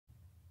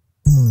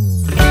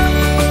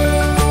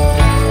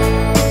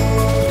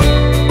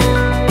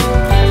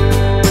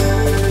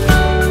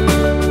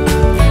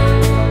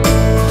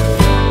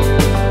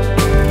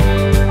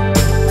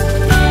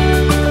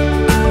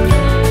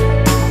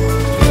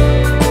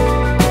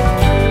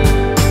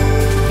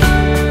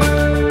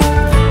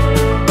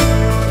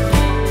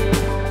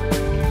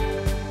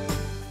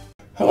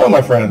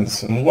my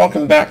friends, and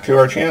welcome back to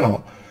our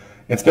channel.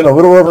 It's been a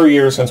little over a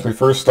year since we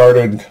first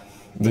started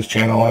this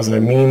channel as a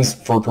means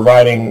for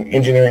providing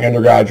engineering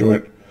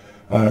undergraduate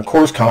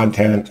course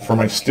content for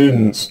my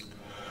students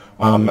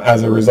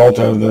as a result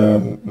of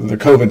the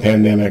COVID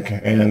pandemic.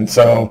 And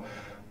so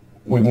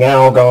we've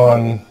now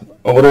gone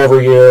a little over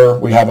a year.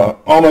 We have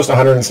almost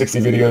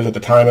 160 videos at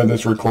the time of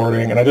this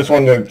recording, and I just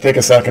wanted to take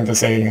a second to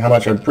say how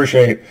much I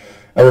appreciate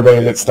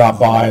everybody that stopped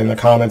by and the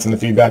comments and the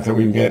feedback that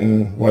we've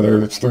gotten,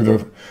 whether it's through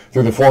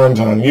the forums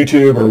on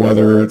YouTube or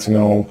whether it's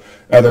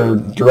other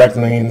direct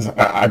means.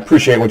 I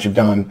appreciate what you've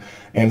done,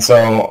 and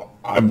so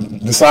I've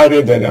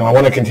decided that I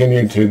want to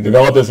continue to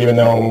develop this, even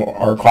though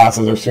our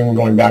classes are soon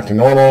going back to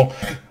normal.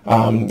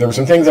 There were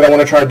some things that I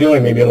want to try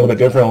doing maybe a little bit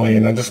differently,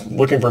 and I'm just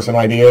looking for some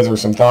ideas or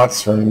some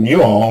thoughts from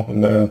you all,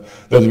 and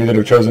those of you that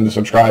have chosen to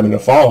subscribe and to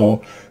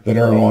follow that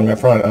are along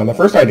that front. The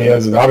first idea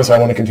is obviously I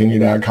want to continue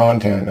to add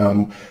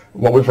content.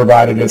 What we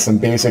provided is some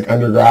basic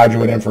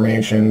undergraduate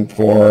information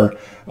for,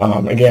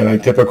 again, a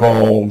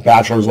typical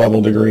bachelor's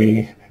level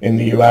degree in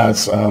the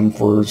U.S.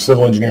 For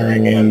civil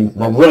engineering and,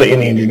 well, really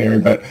any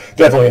engineering, but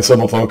definitely a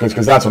civil focus,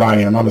 because that's what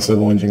I am. I'm a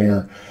civil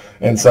engineer.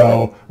 And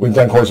so we've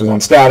done courses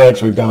on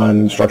statics, we've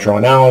done structural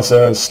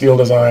analysis, steel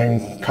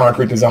design,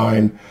 concrete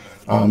design,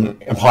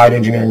 applied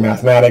engineering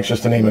mathematics,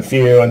 just to name a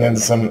few, and then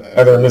some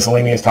other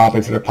miscellaneous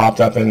topics that have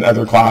popped up in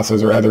other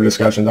classes or other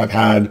discussions I've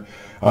had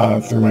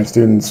through my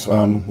students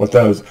with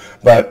those.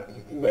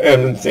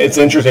 And it's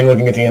interesting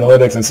looking at the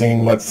analytics and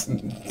seeing what's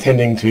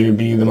tending to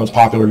be the most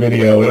popular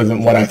video. It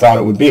wasn't what I thought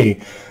it would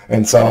be.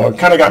 And so it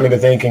kind of got me to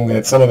thinking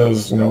that some of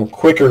those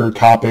quicker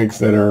topics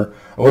that are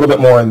a little bit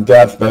more in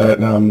depth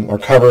but are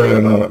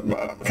covered on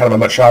a kind of a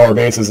much shallower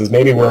basis is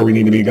maybe where we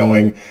need to be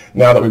going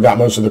now that we've got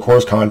most of the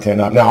course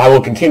content up. Now I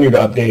will continue to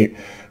update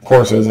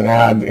courses and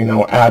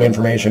add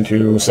information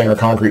to, say, our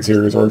concrete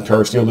series or to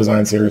our steel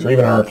design series or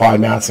even our applied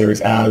math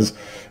series as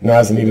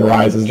the need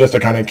arises, just to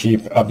kind of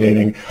keep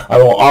updating. I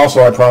will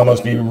also, I promise,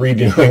 be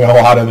redoing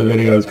a lot of the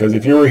videos, because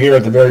if you were here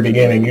at the very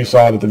beginning, you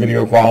saw that the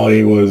video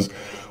quality was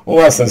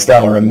less than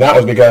stellar, and that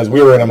was because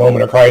we were in a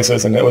moment of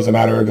crisis, and it was a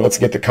matter of let's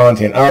get the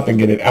content up and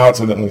get it out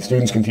so that the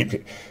students can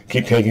keep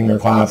taking their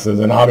classes.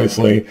 And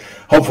obviously,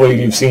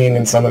 hopefully you've seen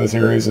in some of the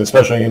series,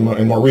 especially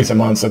in more recent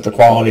months, that the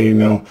quality,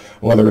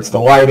 whether it's the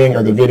lighting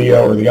or the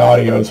video or the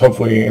audio, has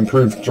hopefully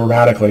improved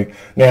dramatically.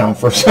 Now,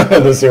 for some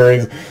of the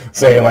series,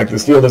 say like the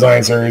steel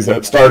design series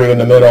that started in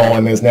the middle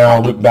and is now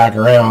looped back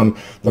around,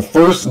 the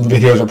first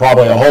videos are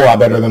probably a whole lot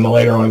better than the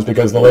later ones,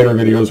 because the later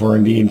videos were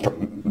indeed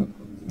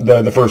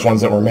the first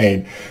ones that were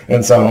made.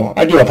 And so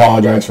I do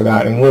apologize for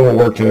that, and we will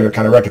work to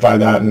kind of rectify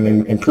that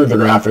and improve the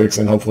graphics,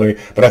 and hopefully,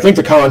 but I think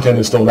the content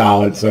is still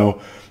valid.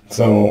 So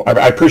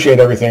I appreciate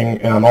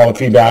everything, all the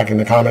feedback and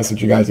the comments that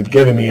you guys have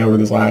given me over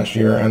this last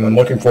year, and I'm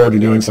looking forward to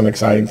doing some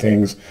exciting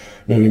things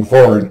moving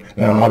forward.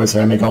 Now, obviously,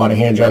 I make a lot of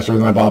hand gestures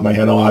and I bob my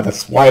head a lot.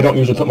 That's why I don't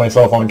usually put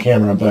myself on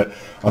camera, but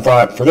I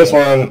thought for this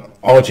one,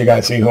 I'll let you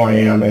guys see who I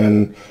am,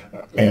 and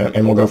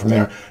we'll go from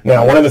there.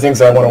 Now, one of the things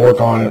that I want to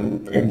work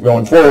on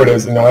going forward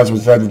is, as we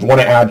said, we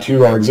want to add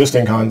to our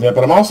existing content,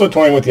 but I'm also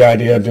toying with the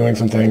idea of doing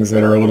some things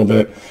that are a little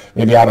bit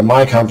maybe out of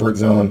my comfort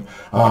zone.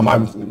 I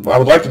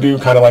would like to do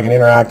kind of like an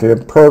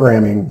interactive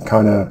programming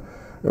kind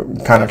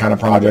of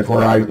project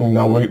where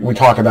we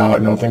talk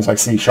about things like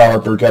C# or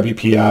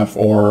WPF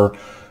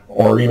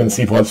or even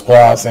C++,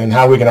 and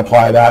how we can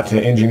apply that to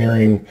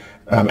engineering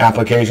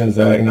applications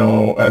that an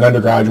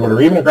undergraduate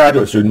or even a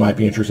graduate student might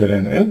be interested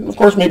in. And of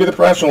course, maybe the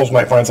professionals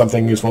might find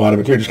something useful out of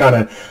it too. Just kind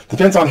of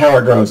depends on how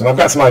it grows. And I've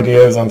got some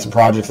ideas on some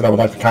projects that I would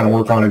like to kind of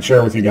work on and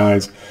share with you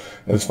guys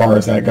as far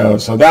as that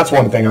goes. So that's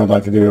one thing I would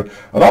like to do.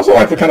 I'd also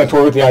like to kind of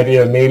toy with the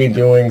idea of maybe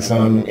doing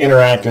some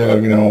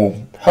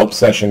interactive, help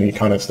session-y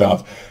kind of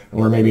stuff,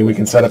 where maybe we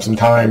can set up some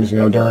times,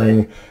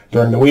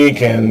 during the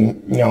week,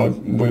 and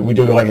we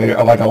do like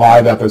a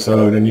live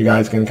episode, and you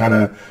guys can kind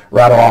of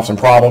rattle off some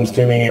problems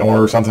to me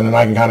or something, and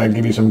I can kind of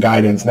give you some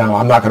guidance. Now,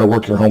 I'm not going to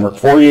work your homework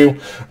for you,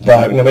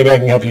 but maybe I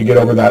can help you get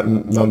over that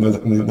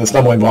the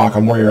stumbling block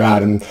on where you're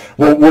at, and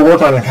we'll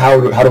work on how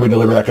do we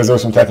deliver that, because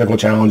there's some technical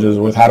challenges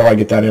with how do I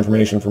get that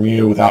information from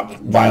you without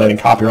violating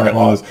copyright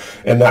laws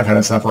and that kind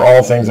of stuff. Are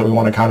all things that we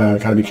want to kind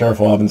of be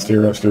careful of and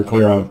steer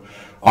clear of.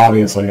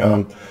 Obviously,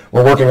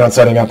 we're working on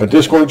setting up a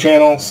Discord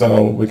channel,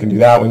 so we can do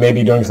that. We may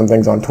be doing some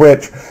things on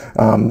Twitch.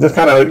 Just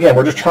kind of, again,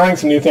 we're just trying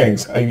some new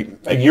things.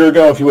 A year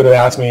ago, if you would have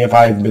asked me if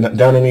I've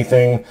done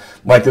anything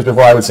like this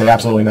before, I would say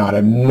absolutely not.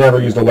 I've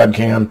never used a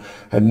webcam.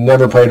 Had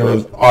never played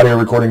with audio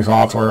recording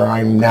software.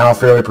 I'm now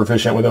fairly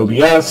proficient with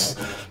OBS.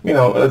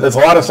 There's a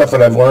lot of stuff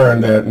that I've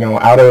learned that,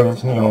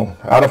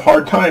 out of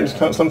hard times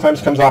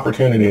sometimes comes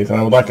opportunities, and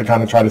I would like to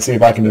kind of try to see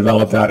if I can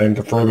develop that and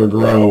to further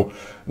grow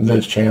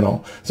this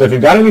channel. So if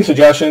you've got any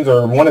suggestions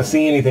or want to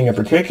see anything in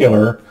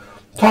particular,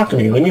 talk to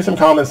me. Leave me some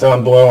comments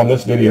down below on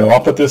this video.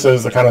 I'll put this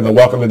as the kind of the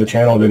welcome to the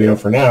channel video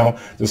for now,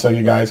 just so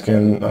you guys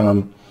can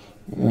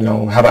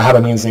have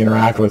a means to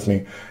interact with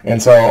me.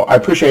 And so I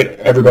appreciate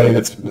everybody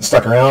that's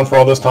stuck around for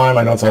all this time.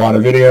 I know it's a lot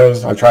of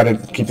videos. I try to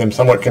keep them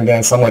somewhat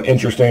condensed, somewhat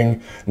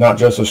interesting, not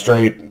just a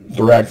straight,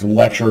 direct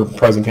lecture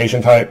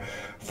presentation type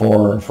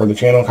for the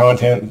channel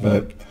content,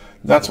 but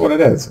that's what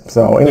it is.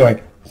 So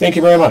anyway, thank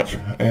you very much,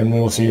 and we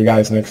will see you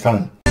guys next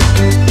time.